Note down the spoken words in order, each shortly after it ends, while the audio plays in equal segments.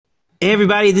Hey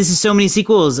everybody, this is So Many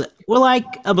Sequels. We're like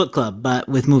a book club, but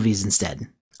with movies instead.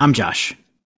 I'm Josh.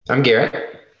 I'm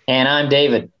Garrett. And I'm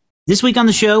David. This week on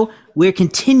the show, we're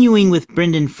continuing with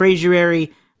Brendan Fraser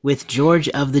with George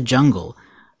of the Jungle,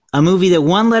 a movie that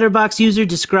one Letterboxd user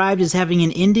described as having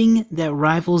an ending that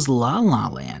rivals La La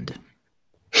Land.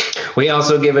 We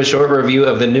also give a short review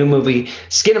of the new movie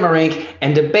Skinamarink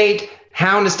and debate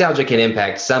how nostalgia can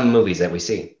impact some movies that we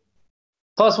see.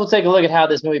 Plus, we'll take a look at how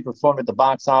this movie performed at the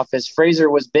box office. Fraser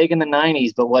was big in the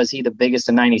 90s, but was he the biggest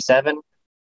in 97?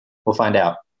 We'll find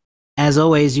out. As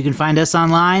always, you can find us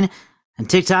online on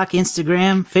TikTok,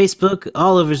 Instagram, Facebook,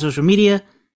 all over social media.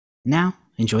 Now,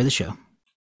 enjoy the show.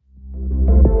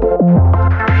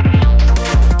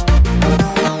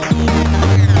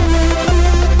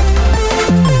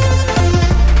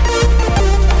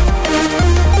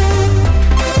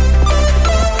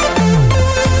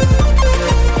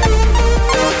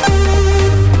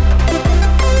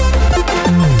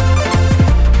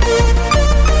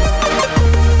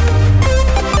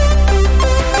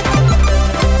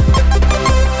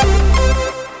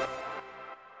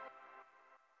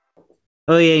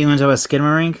 Oh yeah, you want to talk about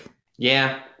Skinamarink?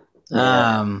 Yeah.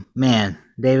 Man,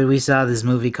 David, we saw this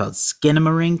movie called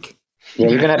Skinamarink. Yeah,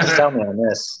 you're gonna have to tell me on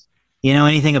this. You know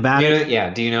anything about it? Yeah.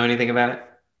 Do you know anything about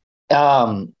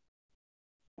it?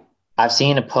 I've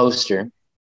seen a poster.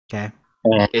 Okay.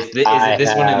 Is it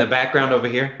this one in the background over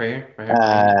here? Right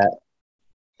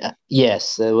here?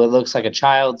 Yes, it looks like a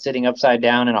child sitting upside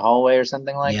down in a hallway or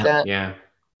something like that. Yeah.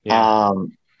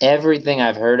 Everything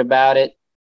I've heard about it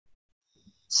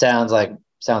sounds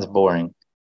boring.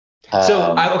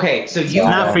 So you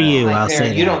not for you. Like I'll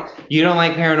say you don't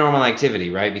like Paranormal Activity,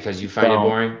 right? Because you find it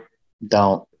boring.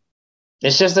 Don't.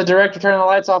 It's just the director turning the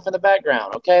lights off in the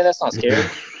background. Okay, that's not scary.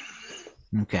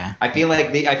 Okay. I feel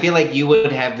like you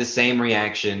would have the same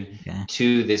reaction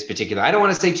to this particular. I don't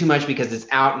want to say too much because it's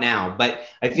out now, but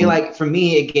I feel like for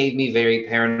me it gave me very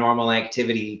Paranormal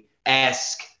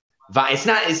Activity-esque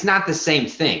vibe. It's not the same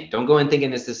thing. Don't go in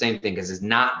thinking it's the same thing because it's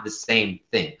not the same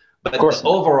thing. But the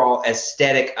overall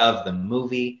aesthetic of the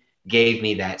movie gave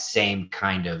me that same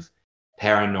kind of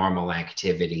Paranormal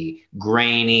Activity,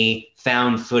 grainy,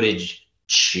 found footage,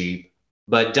 cheap,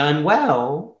 but done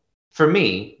well for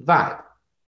me vibe.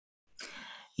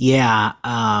 Yeah,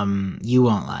 you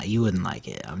won't like. You wouldn't like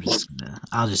it.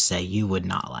 I'll just say you would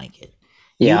not like it.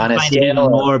 Yeah, you on a find scale it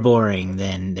even more boring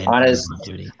than Paranormal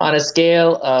Activity. On a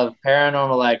scale of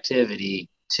Paranormal Activity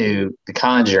to The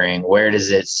Conjuring, where does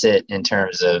it sit in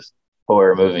terms of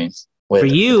horror movies? For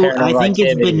you, I think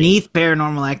it's beneath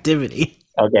Paranormal Activity.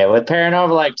 Okay, with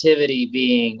Paranormal Activity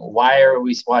being, why are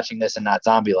we watching this and not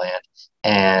Zombieland?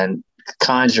 And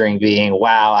Conjuring being,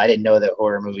 wow, I didn't know that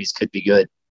horror movies could be good.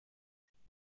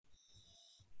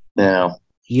 No.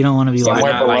 You don't want to be watching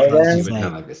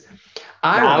this.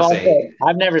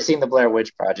 I've never seen the Blair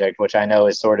Witch Project, which I know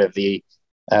is sort of the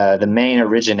main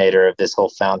originator of this whole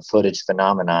found footage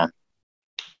phenomenon.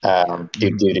 I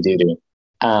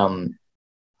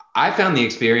found the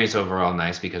experience overall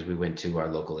nice because we went to our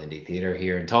local indie theater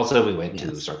here in Tulsa. We went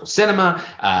to Circle Cinema.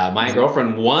 My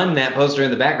girlfriend won that poster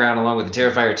in the background along with the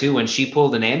Terrifier 2 when she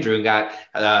pulled an Andrew and got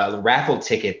a raffle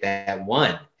ticket that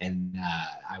won. And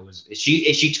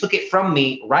she took it from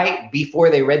me right before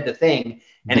they read the thing,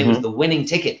 and it was the winning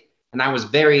ticket. And I was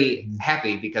very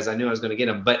happy because I knew I was going to get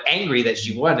them, but angry that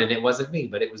she won and it wasn't me,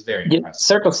 but it was very impressive.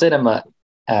 Circle Cinema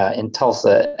in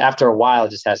Tulsa, after a while,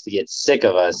 just has to get sick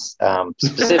of us,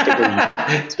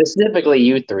 specifically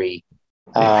you three,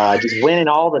 just winning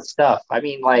all the stuff. I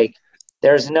mean, like,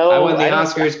 there's no... I won the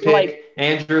Oscars pick. Like,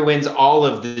 Andrew wins all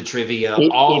of the trivia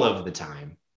of the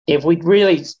time. If we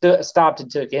really stopped and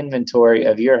took inventory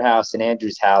of your house and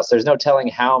Andrew's house, there's no telling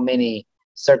how many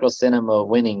Circle Cinema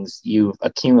winnings you've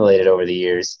accumulated over the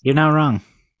years. You're not wrong.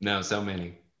 No, so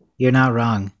many. You're not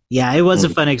wrong. Yeah, it was a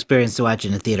fun experience to watch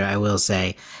in the theater, I will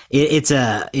say. It's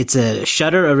a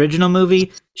Shudder original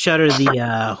movie. Shudder,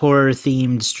 the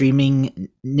horror-themed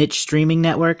niche streaming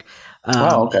network.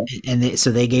 Okay. And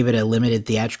so they gave it a limited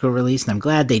theatrical release, and I'm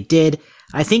glad they did.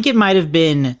 I think it might have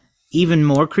been even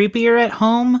more creepier at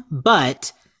home,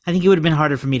 but I think it would have been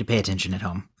harder for me to pay attention at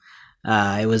home.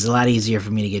 It was a lot easier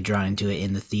for me to get drawn into it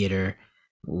in the theater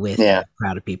with a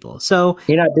crowd of people. So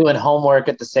you're not doing homework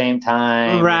at the same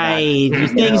time, right?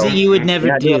 Things that you would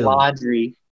never do.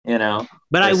 Laundry,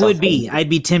 But I would be. I'd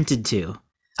be tempted to.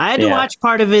 I had to watch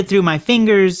part of it through my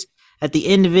fingers. At the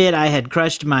end of it, I had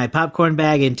crushed my popcorn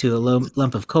bag into a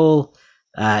lump of coal.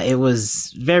 It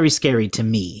was very scary to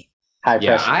me.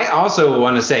 Yeah, I also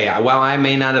want to say, while I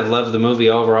may not have loved the movie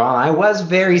overall, I was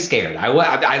very scared.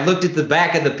 I looked at the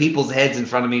back of the people's heads in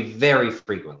front of me very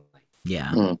frequently.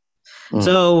 Yeah.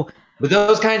 So But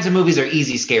those kinds of movies are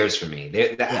easy scares for me.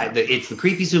 It's the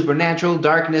creepy supernatural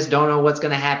darkness. Don't know what's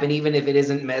going to happen, even if it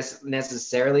isn't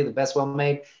necessarily the best one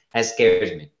made. That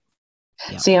scares me.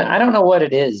 Yeah. See, I don't know what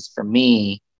it is for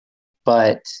me,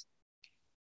 but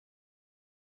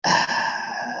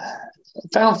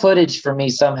found footage for me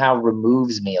somehow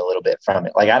removes me a little bit from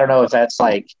it. Like, I don't know if that's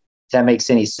like, if that makes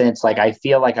any sense. Like, I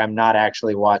feel like I'm not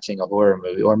actually watching a horror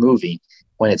movie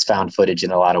when it's found footage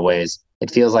in a lot of ways.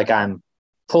 It feels like I'm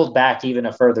pulled back even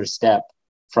a further step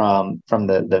from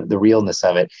the realness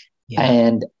of it. Yeah.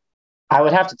 And I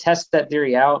would have to test that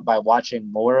theory out by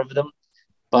watching more of them.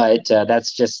 But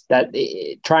that's just that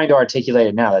trying to articulate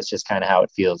it now. That's just kind of how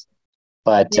it feels.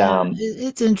 But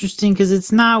it's interesting because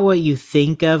it's not what you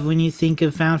think of when you think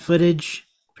of found footage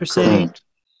per se. Correct.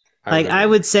 Like I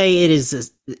would say it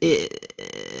is.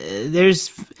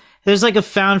 There's like a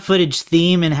found footage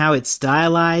theme in how it's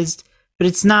stylized, but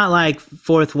it's not like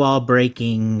fourth wall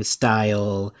breaking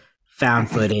style found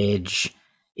footage.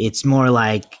 It's more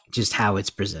like just how it's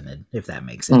presented, if that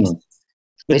makes sense.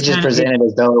 It's just presented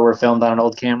as though it were filmed on an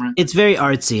old camera. It's very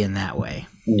artsy in that way.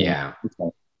 Yeah. Okay.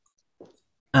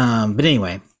 But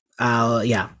anyway,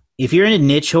 if you're into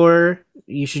niche horror,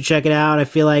 you should check it out. I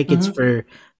feel like it's for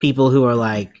people who are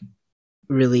like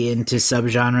really into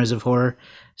subgenres of horror.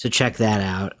 So check that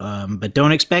out. But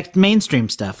don't expect mainstream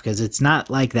stuff because it's not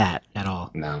like that at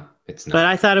all. No, it's not. But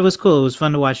I thought it was cool. It was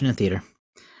fun to watch in a theater.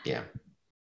 Yeah.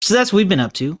 So that's what we've been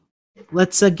up to.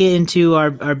 Let's get into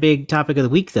our big topic of the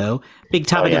week, though. Big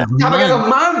topic of the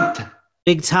month.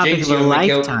 Big topic of a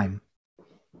lifetime.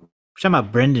 We're talking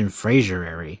about Brendan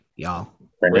Fraser, y'all.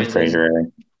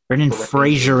 Brendan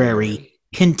Fraser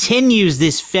continues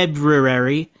this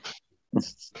February.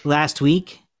 Last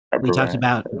week, we talked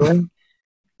about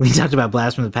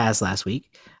Blast from the Past last week,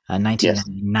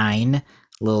 1999, yes.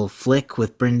 Little flick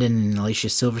with Brendan and Alicia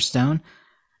Silverstone.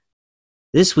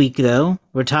 This week, though,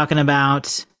 we're talking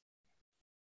about,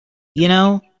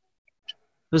 I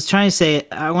was trying to say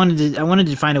I wanted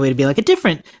to find a way to be like a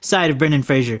different side of Brendan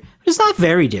Fraser, but it's not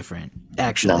very different,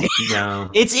 actually. No.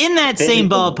 It's in that same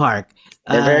ballpark.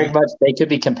 They're very much. They could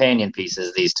be companion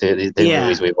pieces. These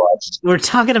movies we've watched. We're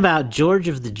talking about George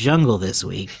of the Jungle this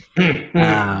week, which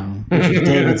was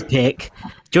David's pick.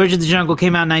 George of the Jungle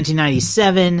came out in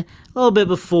 1997, a little bit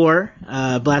before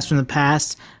Blast from the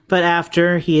Past, but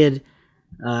after he had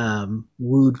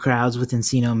wooed crowds with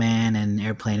Encino Man and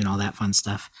Airplane and all that fun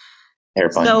stuff.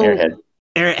 Airhead.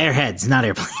 Airheads, not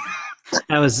Airplane.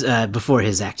 That was before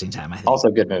his acting time, I think. Also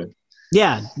a good movie.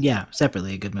 Yeah,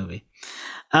 separately a good movie.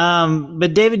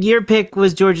 But David, your pick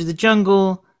was George of the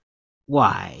Jungle.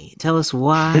 Why? Tell us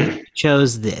why you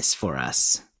chose this for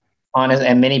us. Honest,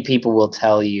 and many people will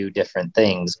tell you different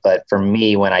things, but for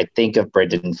me, when I think of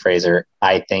Brendan Fraser,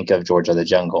 I think of George of the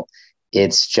Jungle.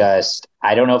 It's just,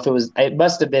 I don't know if it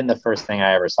must have been the first thing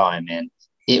I ever saw him in.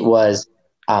 It was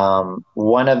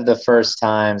one of the first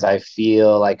times I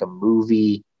feel like a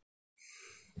movie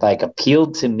like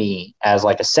appealed to me as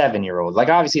like a 7-year-old. Like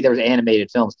obviously there was animated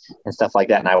films and stuff like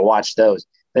that, and I watched those.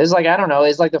 But it was like, I don't know,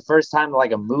 it's like the first time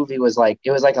like a movie was like,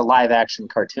 it was like a live action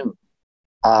cartoon.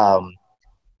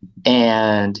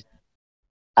 And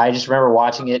I just remember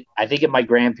watching it, I think at my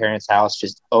grandparents' house,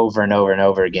 just over and over and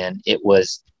over again. It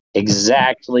was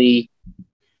exactly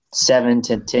 7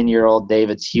 to 10-year-old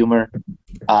David's humor.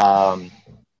 And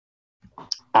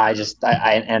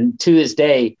to this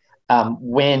day,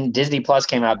 when Disney Plus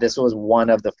came out, this was one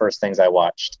of the first things I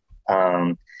watched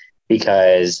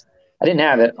because I didn't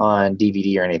have it on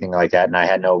DVD or anything like that, and I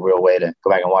had no real way to go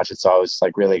back and watch it. So I was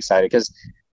like really excited because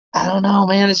I don't know,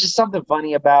 man, it's just something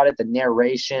funny about it. The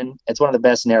narration, it's one of the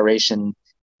best narration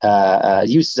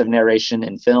uses of narration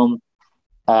in film.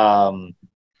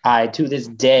 I to this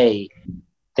day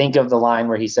think of the line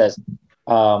where he says,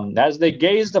 "As they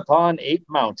gazed upon Ape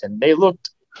Mountain, they looked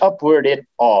upward in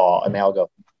awe," and they all go,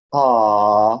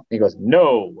 "Aw." He goes,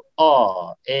 "No,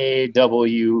 awe,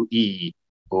 AWE."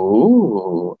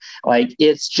 Ooh, like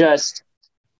it's just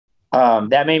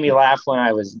that made me laugh when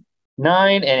I was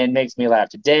 9, and it makes me laugh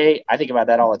today. I think about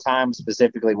that all the time,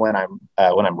 specifically when I'm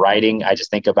writing. I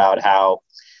just think about how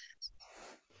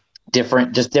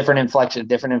different inflection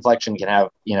can have,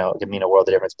 can mean a world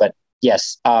of difference. But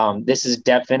yes, this is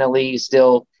definitely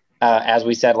still, as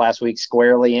we said last week,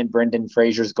 squarely in Brendan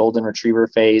Fraser's golden retriever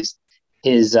phase.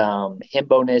 His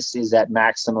himbo-ness is at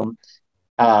maximum.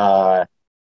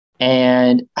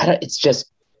 And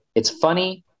it's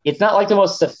funny. It's not like the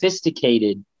most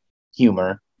sophisticated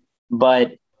humor,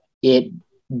 but it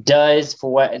does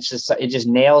for what it just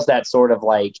nails that sort of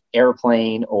like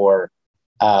Airplane or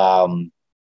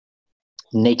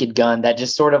Naked Gun, that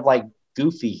just sort of like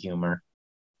goofy humor.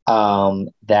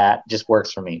 that just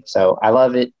works for me. So I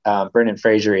love it. Brendan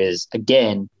Fraser is,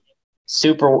 again,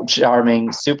 super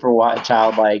charming, super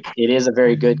childlike. It is a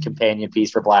very good companion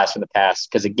piece for Blast from the Past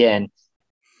because, again,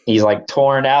 he's like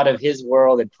torn out of his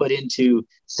world and put into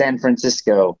San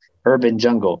Francisco urban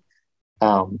jungle,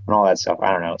 and all that stuff.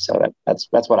 I don't know. So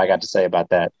that's what I got to say about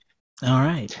that. All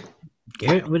right,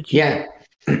 Garrett, what did you? Yeah.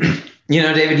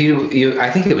 David, you,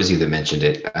 I think it was you that mentioned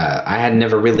it. I had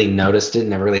never really noticed it,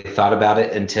 never really thought about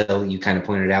it until you kind of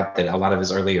pointed out that a lot of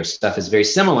his earlier stuff is very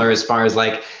similar as far as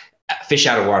like fish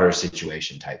out of water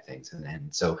situation type things.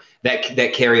 And so that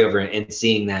carryover and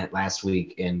seeing that last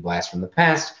week in Blast from the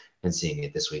Past and seeing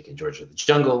it this week in George of the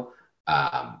Jungle,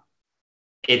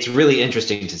 it's really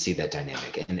interesting to see that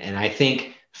dynamic. And I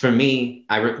think for me,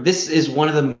 this is one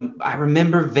of them I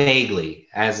remember vaguely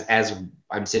as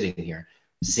I'm sitting here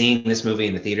seeing this movie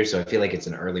in the theater. So I feel like it's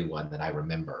an early one that I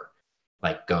remember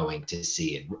like going to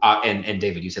see it. And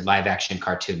David, you said live action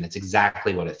cartoon. That's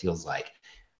exactly what it feels like.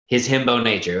 His himbo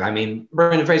nature. I mean,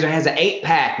 Brendan Fraser has an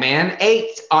 8-pack, man.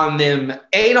 8 on them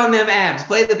abs.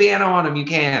 Play the piano on him. You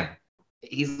can.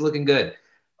 He's looking good.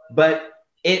 But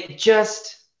it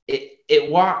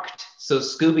walked so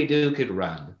Scooby-Doo could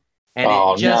run. And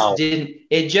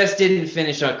it just didn't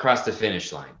finish across the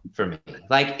finish line for me.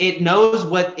 Like, it knows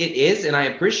what it is, and I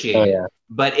appreciate it,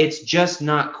 but it's just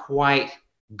not quite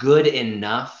good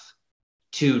enough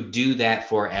to do that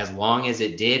for as long as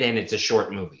it did, and it's a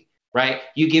short movie, right?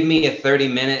 You give me a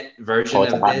 30-minute version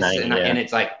of this, and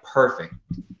it's like perfect.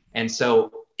 And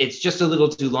so it's just a little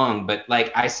too long, but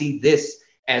like I see this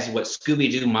as what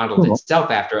Scooby-Doo modeled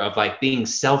itself after, of like being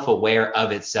self-aware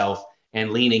of itself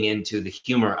and leaning into the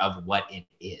humor of what it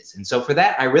is. And so for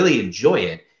that, I really enjoy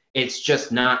it. It's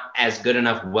just not as good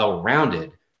enough,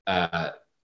 well-rounded to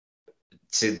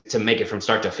make it from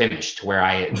start to finish to where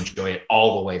I enjoy it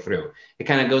all the way through. It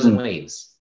kind of goes in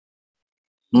waves.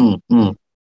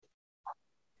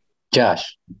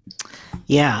 Josh.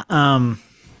 Yeah. I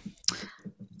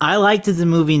like that the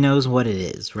movie knows what it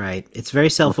is, right? It's very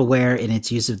self-aware in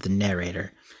its use of the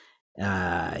narrator.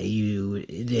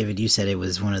 David, you said it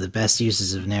was one of the best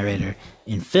uses of narrator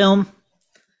in film.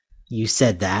 You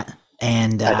said that,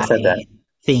 and I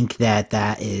think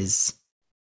that is.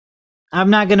 I'm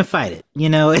not going to fight it.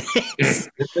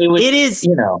 It is.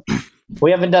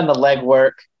 We haven't done the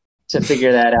legwork to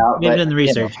figure that out. We haven't done the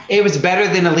research. It was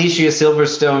better than Alicia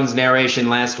Silverstone's narration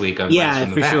last week. For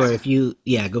sure. If you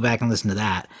go back and listen to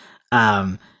that.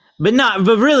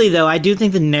 But really though, I do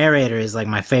think the narrator is like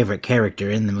my favorite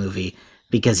character in the movie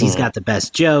because he's got the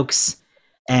best jokes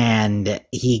and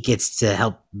he gets to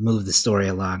help move the story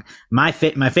along. My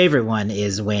favorite one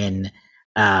is when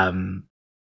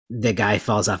the guy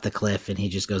falls off the cliff and he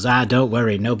just goes, don't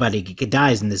worry, nobody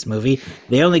dies in this movie.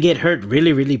 They only get hurt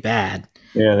really, really bad.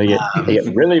 Yeah, they get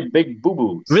really big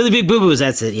boo-boos. Really big boo-boos,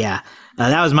 that's it, yeah.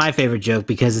 That was my favorite joke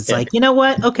because it's like, you know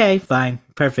what? Okay, fine,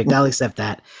 perfect, I'll accept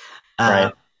that.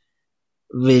 Right.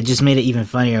 It just made it even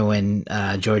funnier when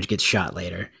George gets shot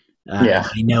later. I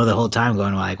know the whole time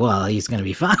going like, well, he's going to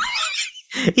be fine.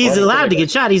 He's allowed to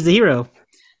get shot. He's the hero.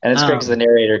 And it's great because the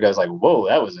narrator goes like, whoa,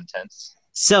 that was intense.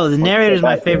 So the narrator is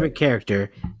my favorite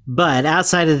character. But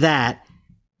outside of that,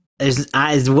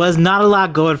 it was not a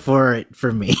lot going for it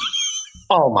for me.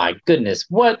 Oh, my goodness.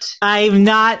 What? I'm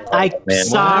not.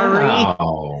 Sorry.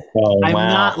 Wow. I'm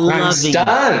not loving I'm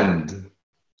stunned.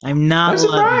 I'm not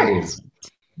surprised.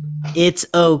 It's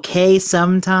okay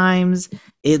sometimes.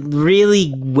 It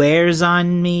really wears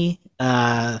on me.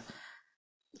 The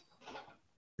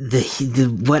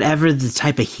whatever the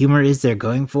type of humor is they're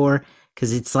going for,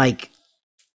 because it's like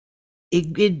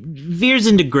it veers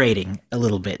into grating a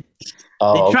little bit.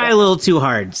 They try a little too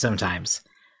hard sometimes.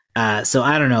 So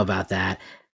I don't know about that.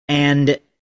 And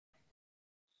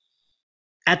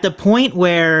at the point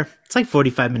where it's like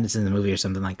 45 minutes in the movie or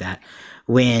something like that,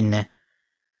 when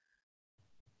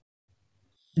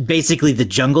basically the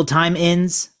jungle time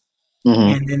ends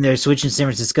and then they're switching to San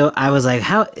Francisco, I was like,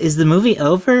 how is the movie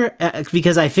over?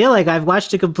 Because I feel like I've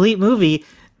watched a complete movie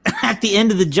at the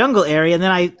end of the jungle area, and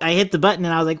then I hit the button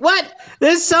and I was like, what?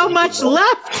 There's so much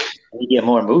left. You get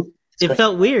more movie. It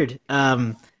felt weird.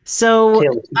 So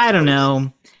I don't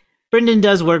know. Brendan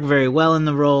does work very well in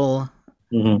the role.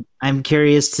 I'm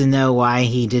curious to know why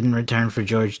he didn't return for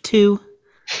George 2.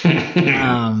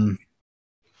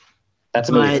 That's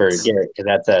a movie for Garrett,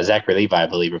 because that's Zachary Levi, I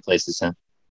believe, replaces him.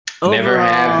 Never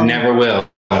have, never will.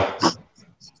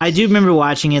 I do remember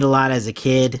watching it a lot as a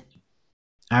kid.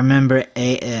 I remember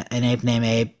an ape named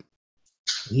Ape.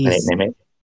 He's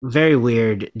very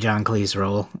weird, John Cleese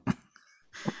role.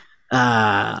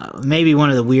 Maybe one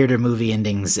of the weirder movie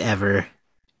endings ever.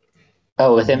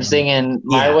 Oh, with him singing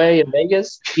My Way in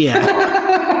Vegas? Yeah.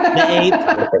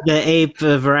 The ape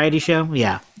variety show?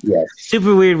 Yeah. Yes.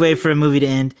 Super weird way for a movie to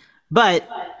end. But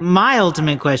my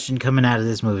ultimate question coming out of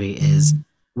this movie is,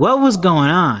 what was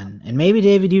going on? And maybe,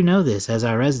 David, you know this as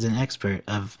our resident expert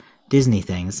of Disney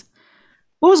things.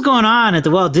 What was going on at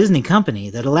the Walt Disney Company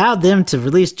that allowed them to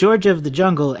release George of the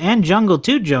Jungle and Jungle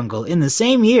to Jungle in the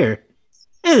same year?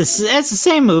 It's the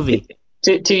same movie.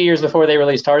 2 years before they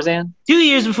released Tarzan? 2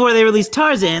 years before they released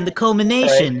Tarzan, the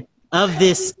culmination of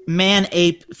this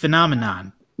man-ape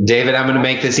phenomenon. David, I'm going to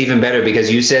make this even better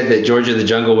because you said that George of the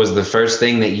Jungle was the first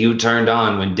thing that you turned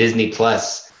on when Disney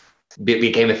Plus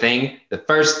became a thing. The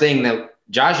first thing that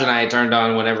Josh and I turned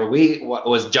on whenever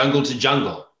was Jungle to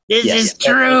Jungle. This is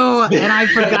true, and I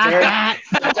forgot that.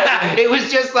 It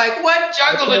was just like, what?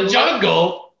 Jungle to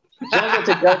Jungle? Jungle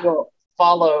to Jungle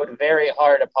followed very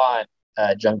hard upon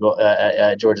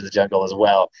George of the Jungle as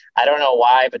well. I don't know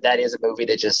why, but that is a movie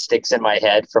that just sticks in my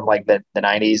head from like the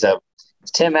 90s of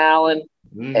Tim Allen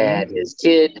and his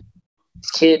kid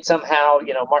somehow,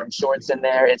 Martin Short's in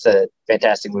there. It's a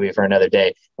fantastic movie for another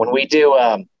day. When we do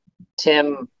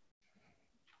Septim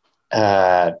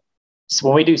Allenberg,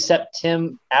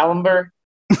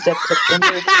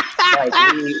 September,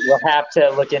 we will have to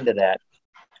look into that.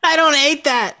 I don't hate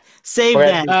that. Save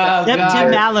that.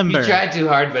 Septim Allenberg. You tried too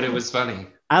hard, but it was funny.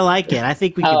 I like it. I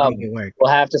think we can make it work.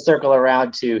 We'll have to circle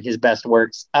around to his best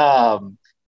works.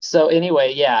 So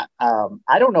anyway,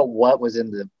 I don't know what was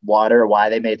in the water, why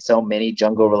they made so many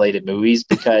jungle-related movies,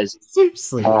 because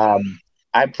seriously,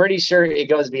 I'm pretty sure it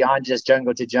goes beyond just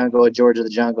Jungle to Jungle, George of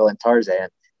the Jungle, and Tarzan.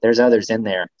 There's others in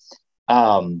there.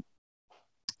 I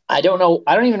don't know.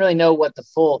 I don't even really know what the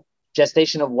full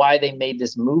gestation of why they made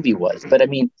this movie was, but I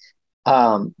mean,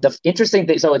 the interesting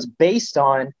thing. So it's based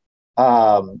on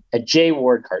a Jay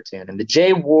Ward cartoon, and the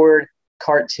Jay Ward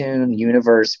cartoon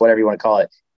universe, whatever you want to call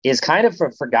it, is kind of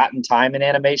a forgotten time in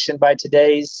animation by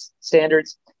today's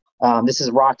standards. This is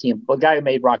the guy who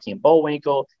made Rocky and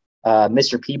Bullwinkle,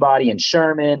 Mr. Peabody and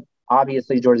Sherman,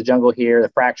 obviously George of the Jungle here, the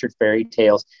Fractured Fairy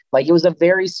Tales. Like, it was a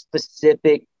very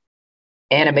specific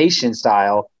animation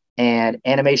style and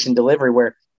animation delivery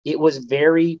where it was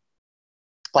very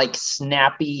like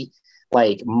snappy,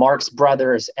 like Marx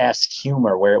Brothers-esque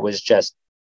humor, where it was just,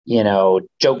 joke,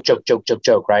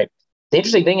 right? The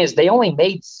interesting thing is they only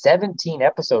made 17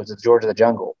 episodes of George of the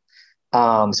Jungle.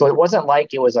 So it wasn't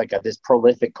like it was like this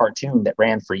prolific cartoon that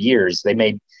ran for years. They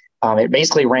made, it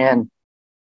basically ran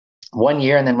 1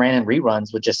 year and then ran in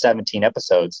reruns with just 17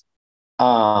 episodes.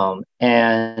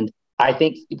 And I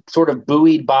think sort of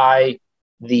buoyed by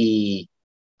the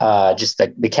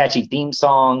catchy theme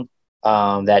song,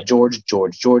 that George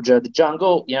of the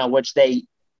Jungle, which they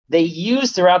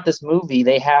use throughout this movie.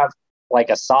 They have like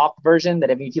a soft version that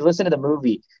if you listen to the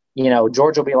movie,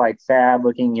 George will be like sad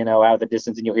looking, out of the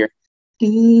distance, and you'll hear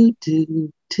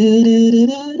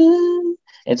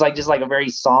it's like just like a very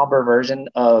somber version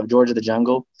of George of the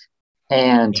Jungle.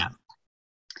 And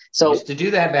so used to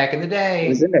do that back in the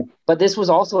day. But this was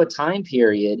also a time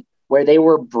period where they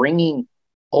were bringing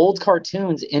old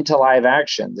cartoons into live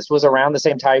action. This was around the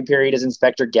same time period as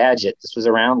Inspector Gadget. This was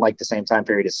around like the same time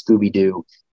period as Scooby-Doo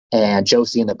and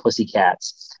Josie and the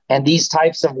Pussycats. And these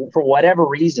types of, for whatever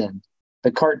reason,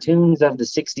 the cartoons of the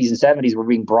 60s and 70s were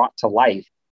being brought to life.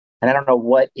 And I don't know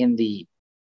what in the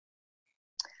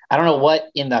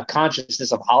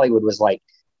consciousness of Hollywood was like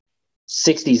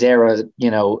 60s era,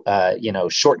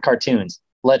 short cartoons.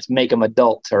 Let's make them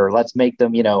adult, or let's make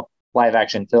them, live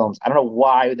action films. I don't know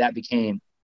why that became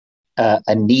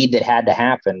a need that had to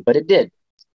happen, but it did.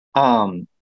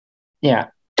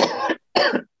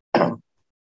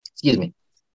 Excuse me.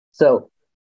 So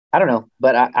I don't know,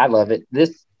 but I love it.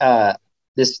 This to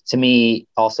me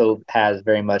also has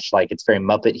very much like, it's very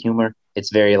Muppet humor.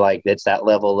 It's very like, it's that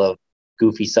level of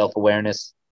goofy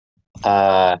self-awareness.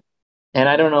 And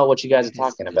I don't know what you guys are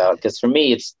talking about, because for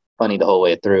me, it's funny the whole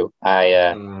way through.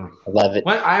 I love it.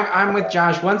 Well, I'm with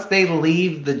Josh. Once they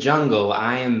leave the jungle,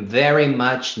 I am very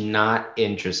much not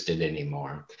interested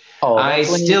anymore. I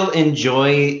still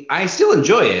enjoy it. I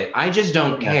just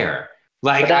don't care.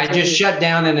 Like, I just shut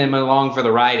down and am along for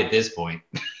the ride at this point.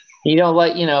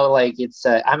 It's,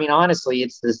 honestly,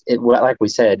 it's this, like we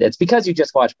said, it's because you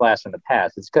just watched Blast from the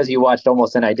Past. It's because you watched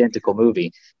almost an identical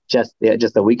movie just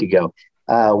a week ago,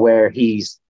 where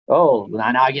he's, now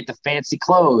I get the fancy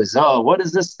clothes. Oh, what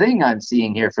is this thing I'm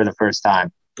seeing here for the first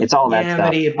time? It's all that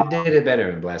stuff. Yeah, but he did it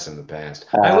better in Blast from the Past.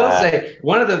 I will say,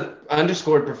 one of the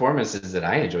underscored performances that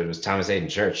I enjoyed was Thomas Hayden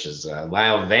Church's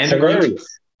Lyle Vandergrift.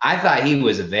 I thought he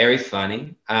was very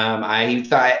funny. I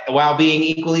thought, while being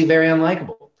equally very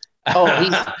unlikable. Oh,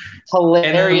 he's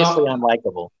hilariously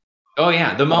unlikable. Oh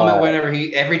yeah, the moment whenever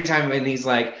every time when he's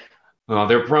like, "Oh,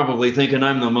 they're probably thinking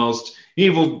I'm the most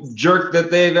evil jerk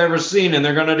that they've ever seen, and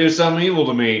they're gonna do something evil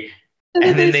to me."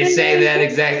 And then they say that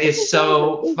exact. It's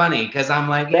so funny because I'm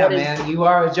like, "Yeah, man, you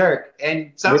are a jerk,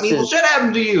 and something evil should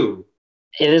happen to you."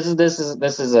 This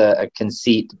is a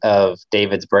conceit of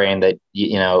David's brain that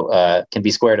can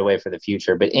be squared away for the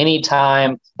future. But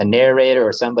anytime a narrator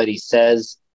or somebody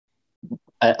says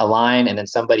a line and then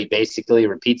somebody basically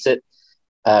repeats it,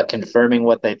 confirming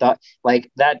what they thought, like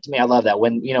that, to me, I love that.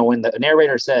 When the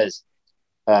narrator says,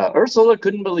 Ursula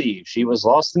couldn't believe she was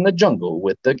lost in the jungle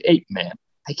with the ape man.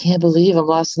 I can't believe I'm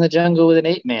lost in the jungle with an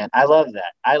ape man. I love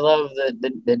that. I love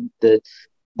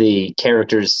the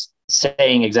characters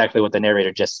saying exactly what the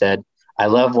narrator just said. I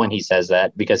love when he says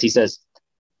that, because he says,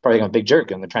 probably I'm a big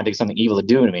jerk and they're trying to think of something evil to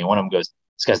do to me. And one of them goes,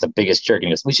 "This guy's the biggest jerk." And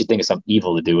he goes, "We should think of something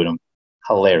evil to do with him."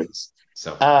 Hilarious.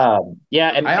 So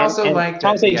yeah, and I also like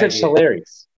Thomas Haden Church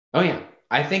hilarious. Oh yeah,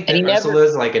 I think that Ursula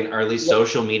is like an early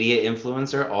social media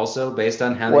influencer, also based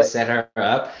on how they set her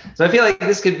up. So I feel like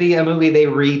this could be a movie they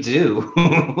redo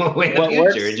in the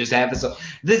future and just have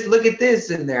this. Look at this,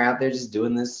 and they're out there just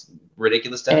doing this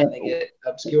ridiculous stuff, and they get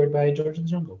obscured by George of the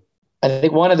Jungle. I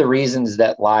think one of the reasons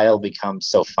that Lyle becomes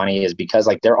so funny is because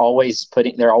like they're always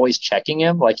checking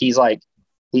him. Like he's like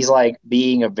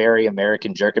being a very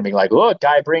American jerk and being like, "Look,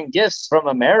 I bring gifts from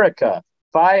America,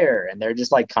 fire," and they're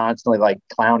just like constantly like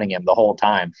clowning him the whole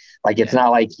time. Like it's not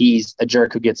like he's a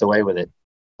jerk who gets away with it.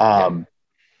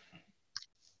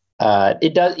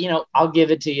 It does, I'll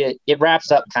give it to you. It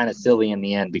wraps up kind of silly in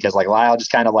the end because like Lyle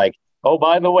just kind of like, "Oh,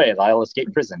 by the way, Lyle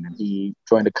escaped prison and he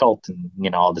joined a cult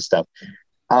and all this stuff."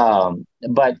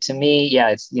 But to me, yeah,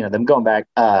 it's them going back.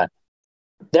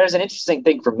 There's an interesting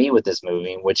thing for me with this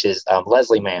movie, which is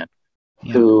Leslie Mann,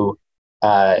 who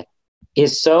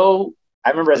is so. I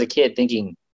remember as a kid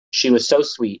thinking she was so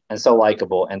sweet and so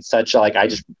likable and such like I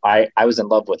was in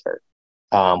love with her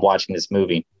watching this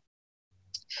movie,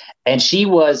 and she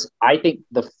was, I think,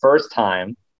 the first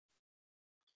time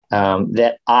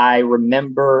that I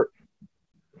remember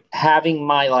having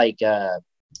my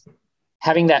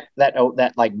having that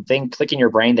like thing click in your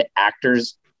brain that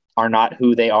actors are not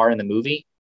who they are in the movie.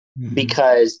 Mm-hmm.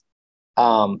 Because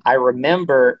I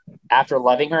remember after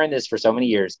loving her in this for so many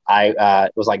years, I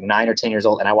was like 9 or 10 years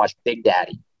old and I watched Big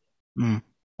Daddy. Mm.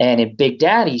 And in Big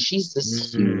Daddy, she's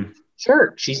this huge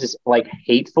jerk. She's this like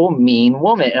hateful, mean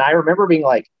woman. And I remember being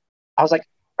like, I was like,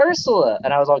 "Ursula."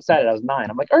 And I was all excited. I was 9.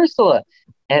 I'm like, "Ursula."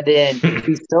 And then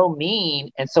she's so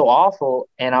mean and so awful.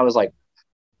 And I was like,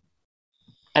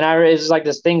 it was like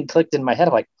this thing clicked in my head.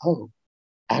 I'm like, oh,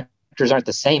 actors aren't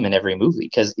the same in every movie,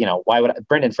 because why would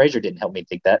Brendan Fraser didn't help me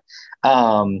think that.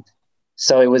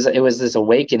 So it was this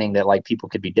awakening that like people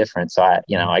could be different. So I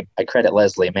credit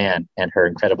Leslie Mann and her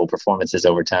incredible performances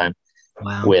over time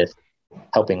with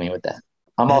helping me with that.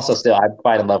 I'm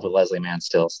quite in love with Leslie Mann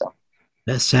still. So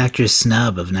Best Actress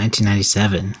snub of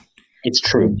 1997. It's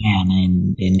true.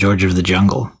 Man, in George of the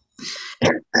Jungle.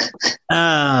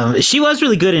 She was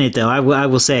really good in it, though. I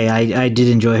will say I did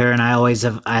enjoy her, and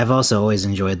I've also always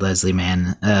enjoyed Leslie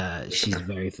Mann. She's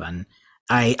very fun.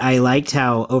 I liked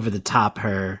how over the top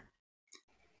her,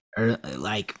 or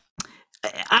like,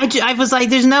 I was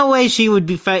like, there's no way she would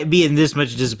be in this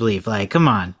much disbelief. Like, come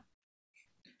on.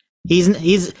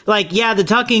 He's like, yeah, the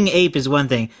talking ape is one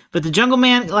thing, but the Jungle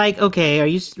Man, like, okay, are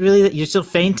you really? You're still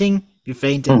fainting? You're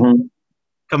fainting? Mm-hmm.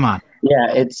 Come on. Yeah,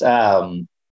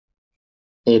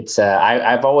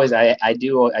 I've always I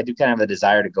do kind of have the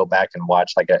desire to go back and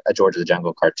watch like a George of the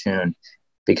Jungle cartoon,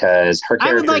 because her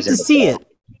character, I would like to see it.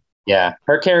 Yeah,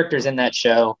 her character's in that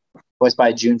show, voiced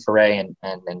by June Foray,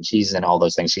 and she's in all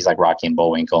those things. She's like Rocky and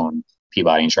Bullwinkle and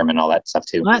Peabody and Sherman and all that stuff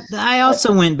too. I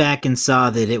also went back and saw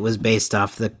that it was based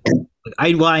off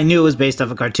I knew it was based off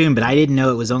a cartoon, but I didn't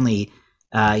know it was only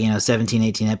 17,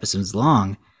 18 episodes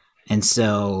long. And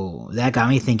so that got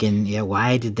me thinking, yeah,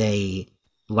 why'd they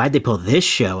pull this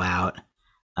show out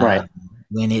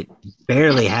when it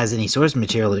barely has any source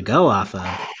material to go off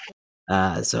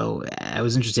of? So it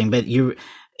was interesting, but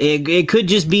it could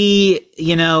just be,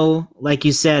 like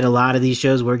you said, a lot of these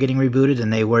shows were getting rebooted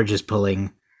and they were just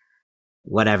pulling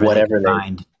whatever they could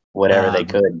find. Whatever they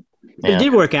could. Yeah. It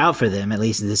did work out for them, at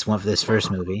least in this one, for this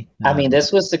first movie. I mean,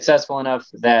 this was successful enough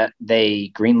that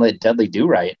they greenlit Dudley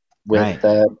Do-Right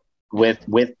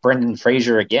with Brendan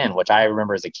Fraser again, which I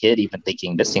remember as a kid even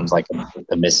thinking this seems like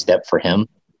a misstep for him.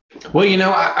 Well, you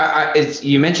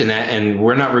mentioned that, and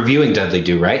we're not reviewing Dudley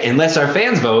Do-Right unless our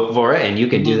fans vote for it, and you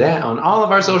can do that on all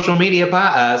of our social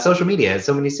media.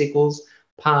 So Many Sequels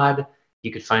pod.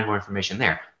 You could find more information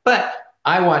there. But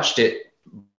I watched it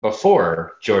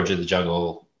before George of the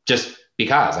Jungle just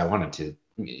because I wanted to.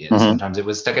 Sometimes it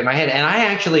was stuck in my head. And I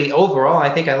actually, overall, I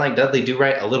think I like Dudley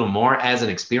Do-Right a little more as an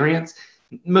experience.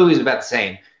 The movie's about the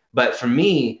same. But for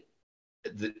me,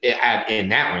 in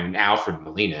that one, Alfred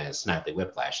Molina as Snidely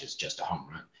Whiplash is just a home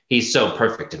run. He's so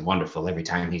perfect and wonderful every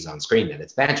time he's on screen that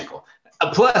it's magical.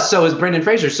 Plus, so is Brendan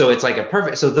Fraser. So it's like a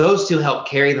perfect. So those two help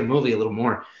carry the movie a little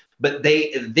more. But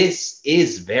this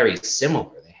is very similar.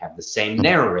 They have the same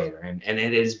narrator, and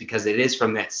it is because it is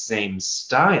from that same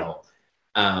style.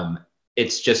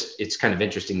 It's kind of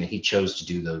interesting that he chose to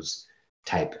do those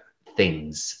type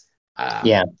things.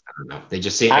 I don't know. They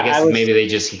just see. I guess maybe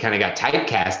he kind of got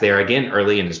typecast there again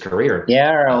early in his career.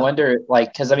 Yeah, or I wonder,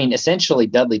 because I mean, essentially,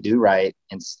 Dudley Do-Right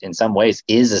in some ways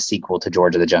is a sequel to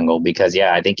George of the Jungle because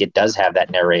I think it does have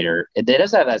that narrator. It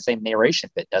does have that same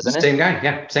narration bit, doesn't it? Same guy,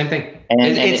 yeah, same thing.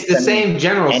 It's the same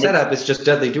general setup. It's just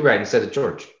Dudley Do-Right instead of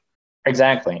George.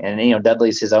 Exactly, and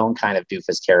Dudley's his own kind of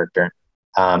doofus character.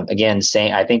 Again,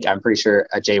 I'm pretty sure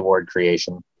a Jay Ward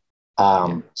creation.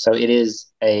 So it is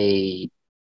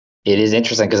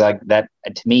interesting because that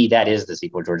to me that is the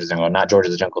sequel to George of the Jungle, not George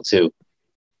of the Jungle 2.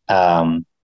 Because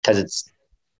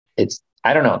it's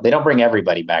I don't know, they don't bring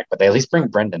everybody back, but they at least bring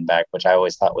Brendan back, which I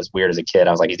always thought was weird as a kid.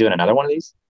 I was like, he's doing another one of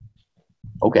these?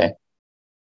 Okay.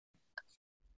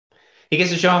 He gets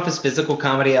to show off his physical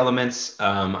comedy elements.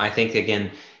 I think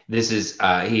again, this is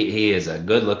he is a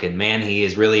good looking man. He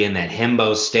is really in that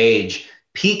himbo stage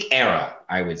peak era,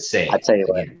 I would say. I'll tell you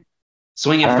what.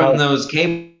 Swinging from those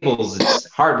cables is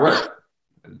hard work.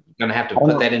 I'm going to have to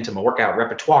put that into my workout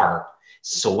repertoire,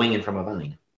 swinging from a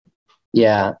vine.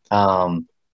 Yeah. I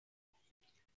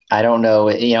don't know.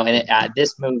 And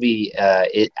this movie,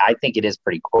 I think it is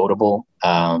pretty quotable.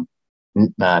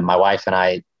 My wife and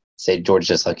I say George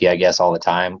just lucky, I guess, all the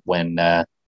time when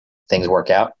things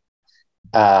work out.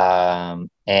 I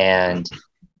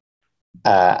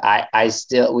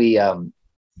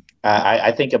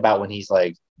think about when he's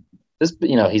like, this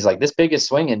biggest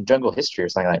swing in jungle history or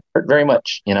something like that. Very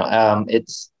much,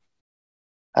 it's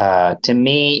to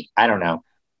me, I don't know.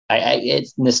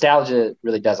 It's nostalgia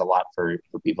really does a lot for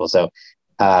people. So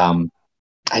I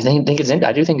do think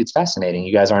it's fascinating.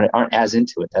 You guys aren't as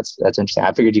into it. That's interesting.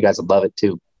 I figured you guys would love it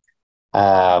too.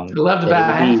 I loved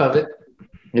about half of it.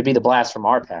 It'd be the blast from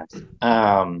our past.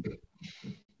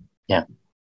 Yeah.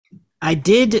 I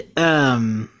did.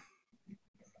 Oh.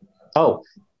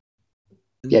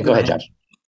 Yeah, go ahead, Josh.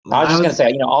 I was just going to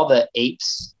say, all the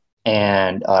apes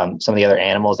and some of the other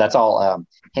animals, that's all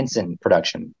Henson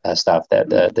production stuff. That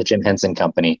the Jim Henson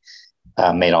Company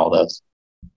made all those.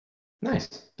 Nice.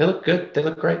 They look good. They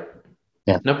look great.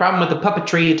 Yeah. No problem with the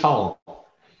puppetry at all.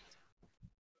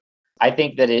 I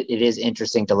think that it is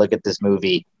interesting to look at this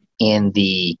movie in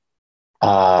the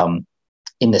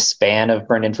span of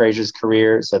Brendan Fraser's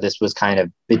career. So this was kind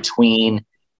of between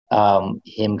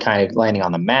him kind of landing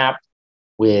on the map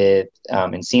with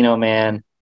Encino Man,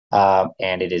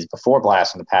 and it is before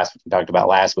Blast from the Past, which we talked about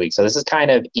last week. So this is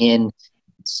kind of in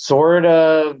sort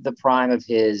of the prime of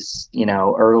his,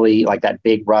 early, like that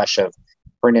big rush of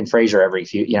Brendan Fraser every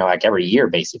year,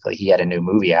 basically, he had a new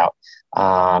movie out.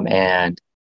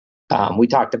 We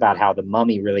talked about how The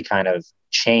Mummy really kind of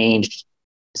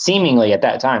seemingly at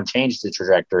that time changed the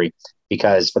trajectory,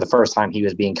 because for the first time he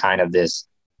was being kind of this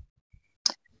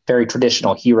very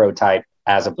traditional hero type,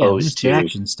 as opposed to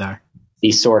action star,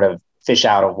 these sort of fish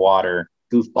out of water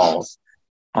goofballs.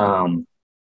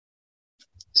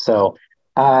 So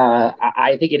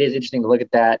I think it is interesting to look at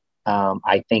that.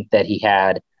 I think he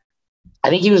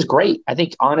was great. I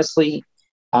think honestly,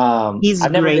 he's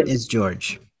great as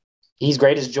George. He's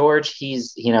great as George.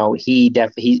 He's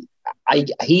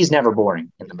never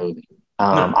boring in the movie.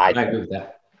 I agree with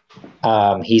that.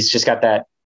 He's just got that,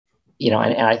 and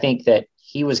I think that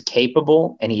he was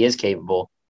capable, and he is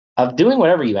capable of doing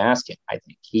whatever you ask him. I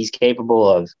think he's capable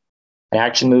of an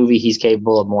action movie. He's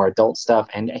capable of more adult stuff,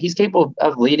 and he's capable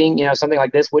of leading, something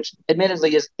like this, which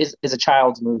admittedly is a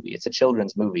child's movie. It's a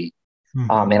children's movie, in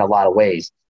a lot of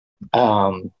ways.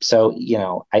 So,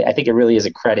 I think it really is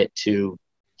a credit to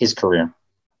his career,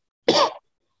 the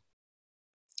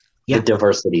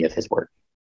diversity of his work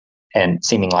and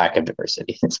seeming lack of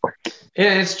diversity in his work.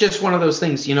 Yeah, it's just one of those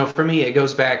things, for me, it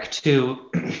goes back to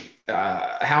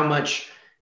how much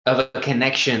of a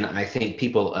connection I think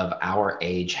people of our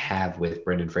age have with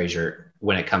Brendan Fraser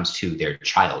when it comes to their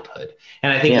childhood.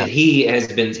 And I think that he has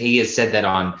said that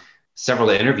on several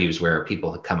interviews where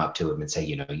people have come up to him and say,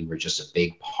 you were just a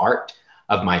big part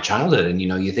of my childhood. And,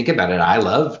 you think about it, I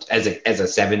loved, as a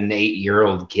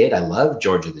 7-8-year-old kid, I loved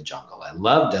George of the Jungle. I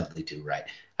loved Dudley Do-Right.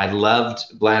 I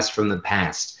loved Blast from the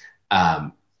Past.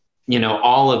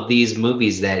 All of these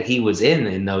movies that he was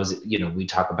in those, we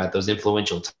talk about those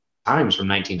influential times from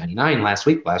 1999, last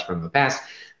week, Blast from the Past,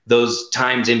 those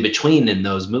times in between in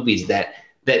those movies that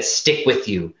stick with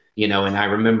you, you know. And I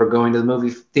remember going to the movie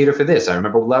theater for this. I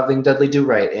remember loving Dudley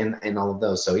Do-Right and all of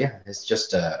those. So yeah, it's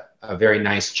just a very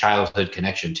nice childhood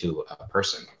connection to a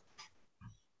person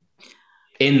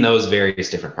in those various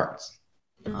different parts.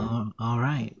 All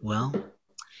right. Well,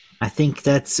 I think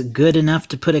that's good enough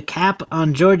to put a cap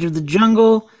on George of the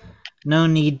Jungle. No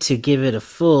need to give it a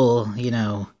full,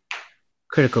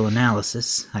 critical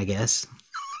analysis, I guess.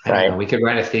 I don't know. We could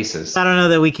write a thesis. I don't know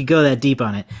that we could go that deep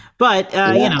on it, but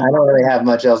I don't really have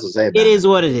much else to say about it. It is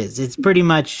what it is. It's pretty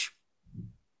much,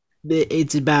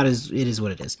 it's about as it is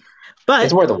what it is. But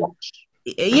it's worth a watch.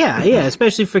 Yeah,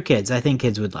 especially for kids. I think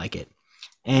kids would like it,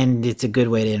 and it's a good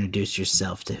way to introduce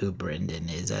yourself to who Brendan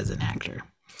is as an actor.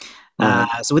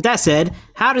 So with that said,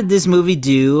 how did this movie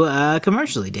do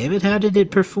commercially, David? How did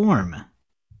it perform?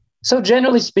 So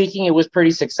generally speaking, it was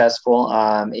pretty successful.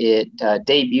 It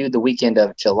debuted the weekend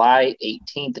of July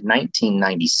 18th,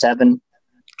 1997,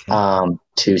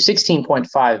 to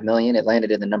 16.5 million. It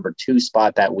landed in the number 2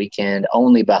 spot that weekend,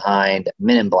 only behind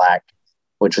Men in Black,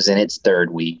 which was in its 3rd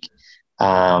week.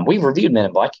 We've reviewed Men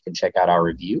in Black. You can check out our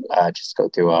review. Just go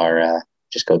through our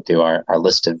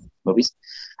list of movies.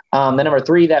 The number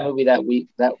 3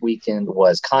 that weekend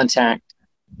was Contact,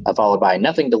 followed by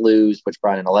Nothing to Lose, which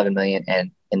brought in 11 million,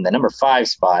 and in the number 5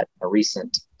 spot, a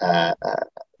recent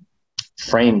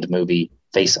Framed movie,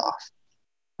 Face Off.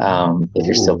 If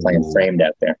you're still playing Framed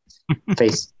out there,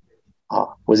 Face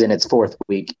Off was in its 4th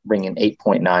week, bringing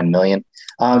 8.9 million.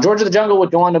 George of the Jungle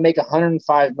would go on to make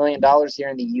 $105 million here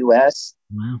in the U.S.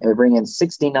 Wow. It would bring in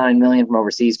 69 million from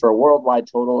overseas for a worldwide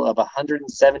total of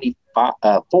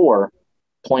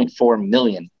 174.4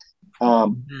 million.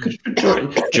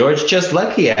 George just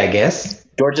lucky, I guess.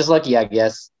 George is lucky, I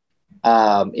guess.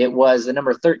 It was the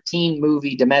number 13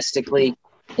 movie domestically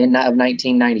of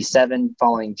 1997,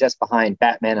 falling just behind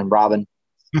Batman and Robin.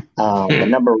 The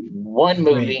number 1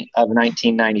 movie of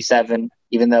 1997,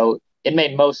 even though it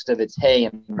made most of its hay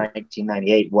in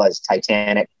 1998, was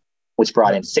Titanic, which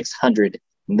brought in $600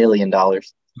 million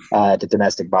at the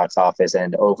domestic box office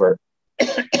and over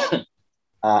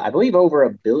I believe over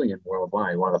 $1 billion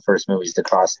worldwide. One of the first movies to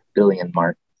cross the $1 billion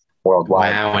mark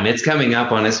worldwide. Wow, and it's coming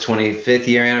up on its 25th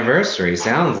year anniversary.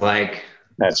 Sounds like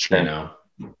that's true.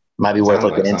 Might be worth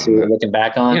looking into, looking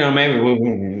back on. Maybe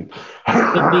it'd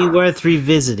be worth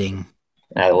revisiting.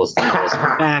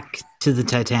 Back to the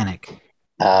Titanic.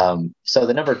 So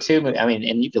the number 2 movie,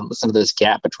 and you can listen to this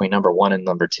gap between number 1 and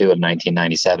number 2 of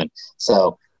 1997.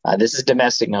 So this is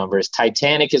domestic numbers.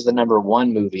 Titanic is the number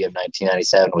 1 movie of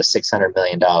 1997 with $600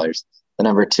 million. The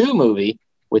number 2 movie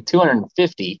with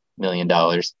 $250 million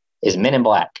is Men in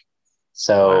Black.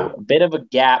 So a bit of a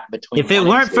gap between. If it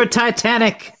weren't for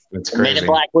Titanic, Men in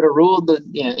Black would have ruled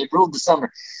it ruled the summer.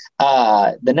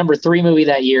 The number 3 movie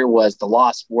that year was The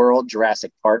Lost World,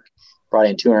 Jurassic Park, brought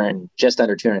in just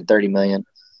under 230 million.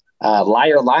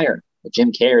 Liar Liar with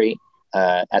Jim Carrey.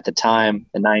 At the time,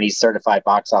 the 90s certified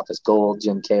box office gold.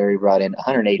 Jim Carrey brought in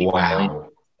 181 million.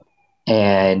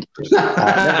 And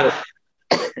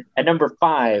at number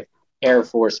 5, Air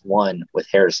Force One with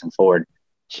Harrison Ford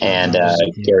and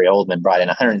Gary Oldman brought in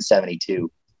 $172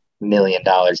 million.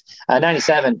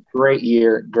 97, great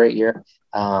year.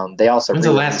 They also. When's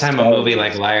the last time a movie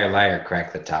like Liar Liar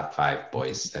cracked the top 5,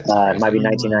 boys? It might be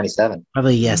 1997.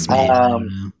 Probably yes,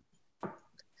 man.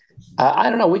 I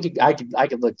don't know. I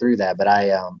could look through that, but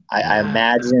I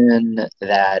imagine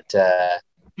that I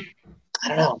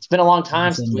don't know. It's been a long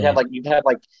time since you've had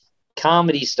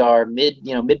comedy star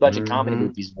mid-budget comedy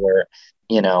movies where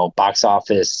box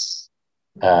office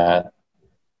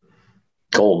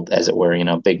gold, as it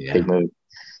were. Big movie.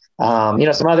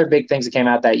 Some other big things that came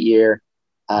out that year.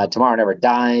 Tomorrow Never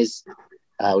Dies.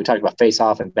 We talked about Face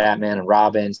Off and Batman and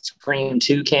Robin. Scream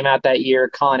 2 came out that year.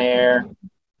 Con Air.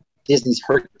 Disney's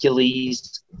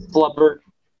Hercules, Flubber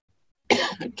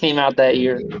came out that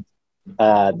year.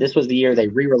 This was the year they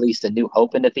re-released A New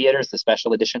Hope into theaters, the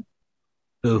special edition.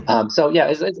 So yeah,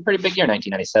 it's a pretty big year,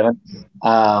 1997.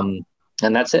 And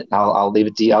that's it. I'll leave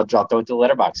it to you. I'll throw it to the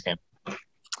letterbox game.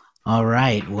 All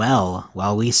right. Well,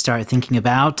 while we start thinking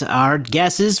about our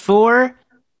guesses for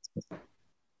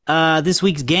this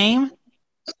week's game,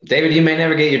 David, you may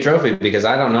never get your trophy because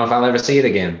I don't know if I'll ever see it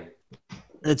again.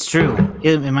 That's true.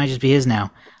 It might just be his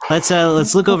now. Let's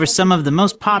look over some of the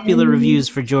most popular reviews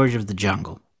for George of the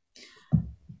Jungle.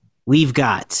 We've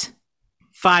got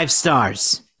 5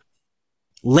 stars.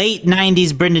 Late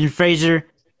 90s Brendan Fraser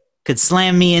could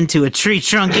slam me into a tree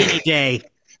trunk any day.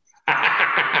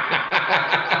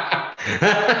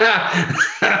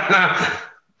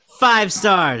 4 5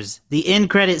 stars. The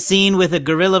end credit scene with a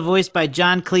gorilla voiced by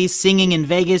John Cleese singing in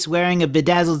Vegas wearing a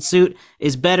bedazzled suit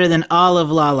is better than all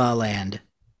of La La Land.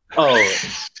 Oh,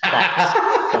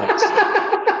 facts.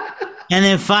 And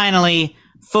then finally,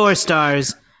 4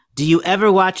 stars. Do you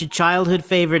ever watch a childhood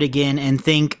favorite again and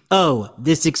think, oh,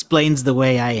 this explains the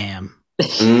way I am?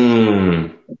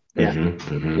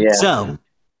 Yeah. So,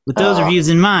 with those reviews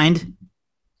in mind,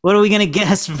 what are we going to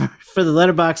guess for the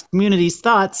Letterboxd community's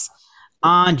thoughts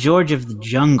on George of the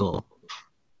Jungle?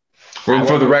 And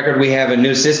for the record, we have a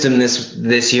new system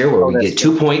this year where we get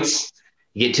 2 points.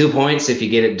 You get 2 points if you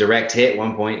get a direct hit,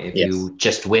 1 point if you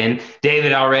just win.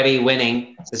 David already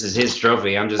winning. This is his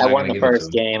trophy. I won the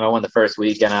first game. I won the first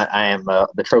week, and I am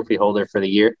the trophy holder for the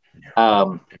year.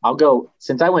 I'll go,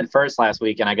 since I went first last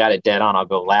week and I got it dead on, I'll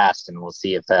go last, and we'll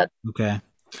see if that helps.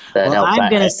 I'm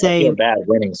going to say I feel bad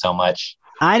winning so much.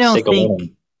 I don't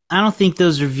think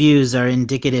those reviews are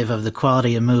indicative of the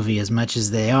quality of movie as much as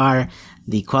they are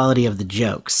the quality of the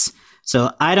jokes.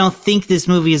 So I don't think this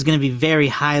movie is going to be very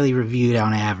highly reviewed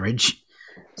on average.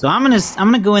 So I'm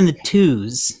gonna go in the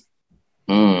 2s.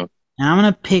 And I'm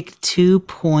gonna pick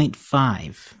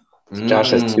 2.5. Josh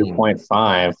has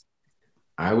 2.5.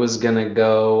 I was gonna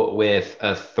go with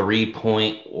a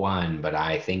 3.1, but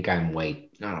I think I'm I'm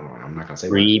not gonna say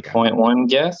 3.1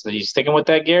 guess. Are you sticking with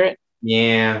that, Garrett?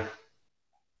 Yeah.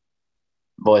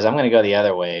 Boys, I'm gonna go the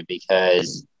other way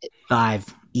because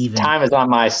 5 even. Time is on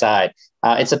my side.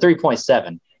 It's a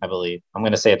 3.7, I believe. I'm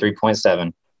gonna say a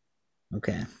 3.7.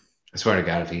 Okay. I swear to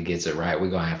God, if he gets it right, we're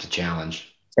gonna have to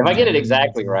challenge. If I get it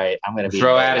exactly right, I'm gonna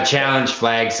throw out a challenge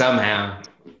flag somehow.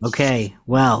 Okay,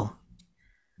 well,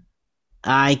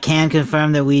 I can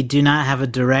confirm that we do not have a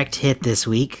direct hit this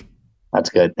week. That's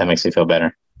good. That makes me feel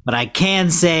better. But I can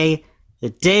say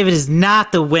that David is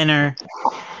not the winner.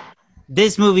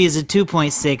 This movie is a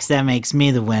 2.6. That makes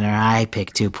me the winner. I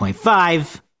pick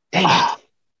 2.5.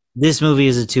 This movie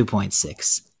is a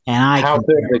 2.6. And how could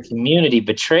the community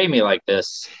betray me like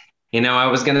this? You know, I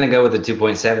was gonna go with a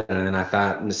 2.7, and then I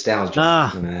thought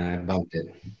nostalgia, and then I bumped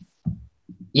it.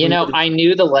 You know, I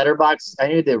knew the Letterboxd.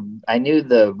 I knew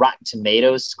the Rotten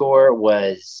Tomatoes score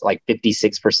was like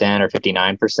 56% or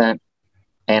 59%,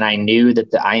 and I knew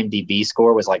that the IMDb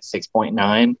score was like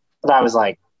 6.9. But I was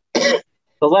like, the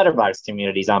Letterboxd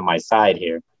community's on my side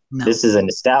here. No. This is a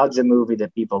nostalgia movie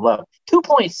that people love.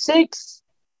 2.6.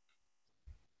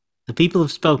 The people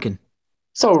have spoken.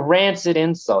 So rancid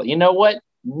insult. You know what?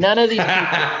 None of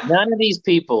these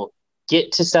people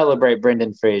get to celebrate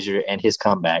Brendan Fraser and his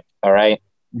comeback. All right,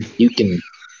 you can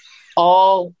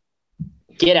all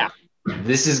get out.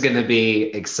 This is going to be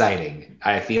exciting.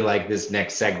 I feel like this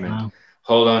next segment. Wow.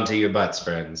 Hold on to your butts,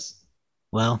 friends.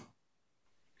 Well,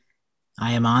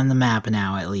 I am on the map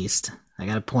now. At least I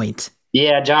got a point.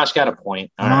 Yeah, Josh got a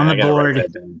point. I'm on the board.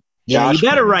 Yeah, you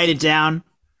better write it down.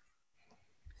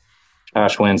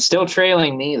 Josh wins. Still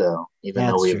trailing me, though, even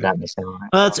though we've gotten this down.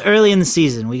 Well, it's early in the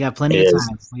season. We got plenty of time.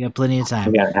 We're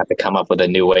going to have to come up with a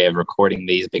new way of recording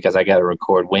these because I got to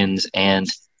record wins. And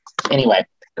anyway,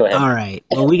 go ahead. All right.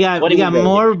 Well, we got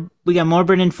more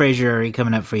Brendan Fraser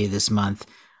coming up for you this month.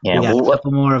 Yeah, we got a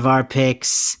couple more of our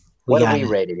picks. What are we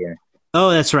rated here? Oh,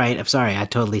 that's right. I'm sorry. I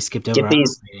totally skipped over.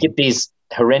 Get these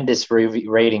horrendous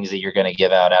ratings that you're going to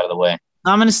give out of the way.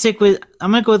 I'm gonna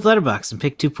go with Letterboxd and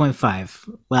pick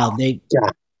 2.5. Well,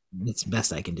 it's the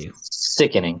best I can do.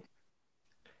 Sickening.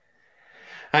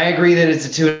 I agree that it's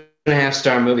a 2.5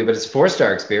 star movie, but it's a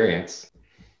 4-star experience.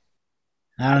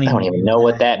 I don't even know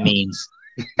what that means.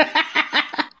 I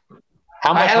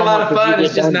had a lot of fun.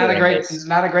 It's just not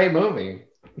a great movie.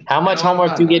 How much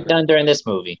homework do you get done during this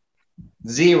movie?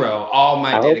 0. All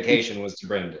my dedication was to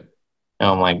Brendan.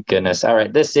 Oh my goodness. All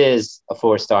right. This is a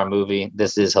 4-star movie.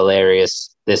 This is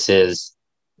hilarious. This is,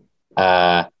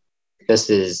 what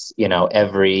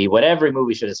every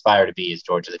movie should aspire to be is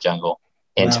George of the Jungle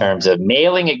in terms of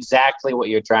nailing exactly what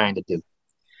you're trying to do.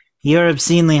 Your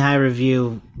obscenely high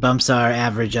review bumps our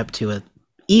average up to a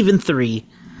even 3.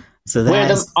 So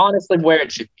that's honestly where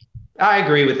it should be. I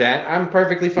agree with that. I'm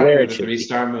perfectly fine with a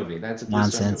 3-star movie. That's a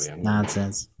 3-star movie.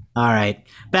 Nonsense. All right.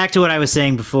 Back to what I was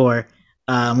saying before.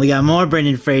 We got more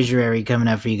Brendan Fraser coming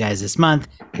up for you guys this month.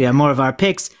 We got more of our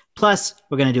picks. Plus,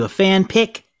 we're going to do a fan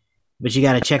pick, but you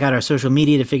got to check out our social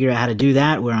media to figure out how to do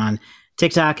that. We're on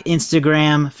TikTok,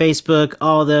 Instagram, Facebook,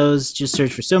 all those. Just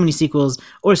search for So Many Sequels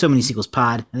or So Many Sequels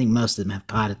Pod. I think most of them have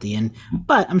pod at the end,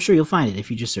 but I'm sure you'll find it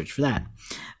if you just search for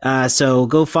that. So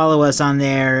go follow us on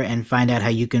there and find out how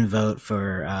you can vote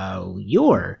for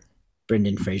your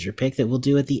Brendan Fraser pick that we'll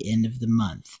do at the end of the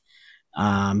month.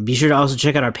 Be sure to also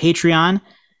check out our Patreon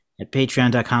at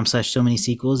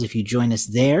patreon.com/so-many-sequels. If you join us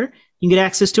there, you can get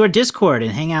access to our Discord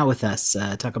and hang out with us,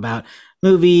 talk about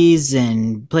movies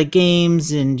and play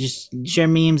games and just share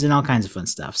memes and all kinds of fun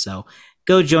stuff. So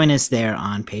go join us there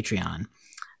on Patreon.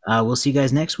 We'll see you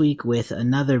guys next week with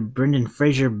another Brendan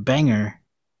Fraser banger.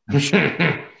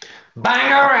 Banger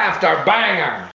after banger.